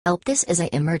Help, this is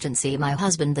a emergency. My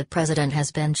husband the president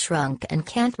has been shrunk and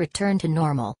can't return to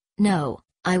normal. No,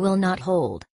 I will not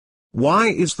hold. Why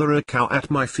is there a cow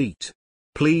at my feet?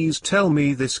 Please tell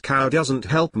me this cow doesn't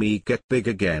help me get big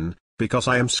again, because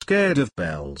I am scared of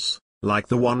bells, like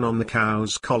the one on the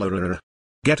cow's collar.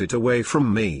 Get it away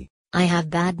from me. I have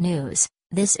bad news.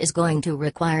 This is going to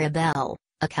require a bell,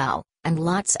 a cow, and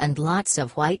lots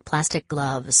of white plastic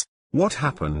gloves. What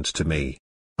happened to me?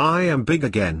 I am big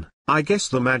again. I guess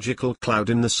the magical cloud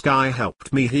in the sky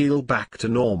helped me heal back to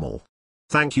normal.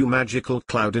 Thank you, magical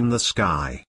cloud in the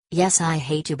sky. Yes, I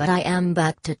hate you, but I am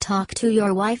back to talk to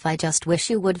your wife. I just wish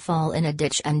you would fall in a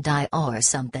ditch and die or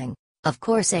something. Of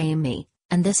course, Amy,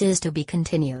 and this is to be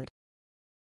continued.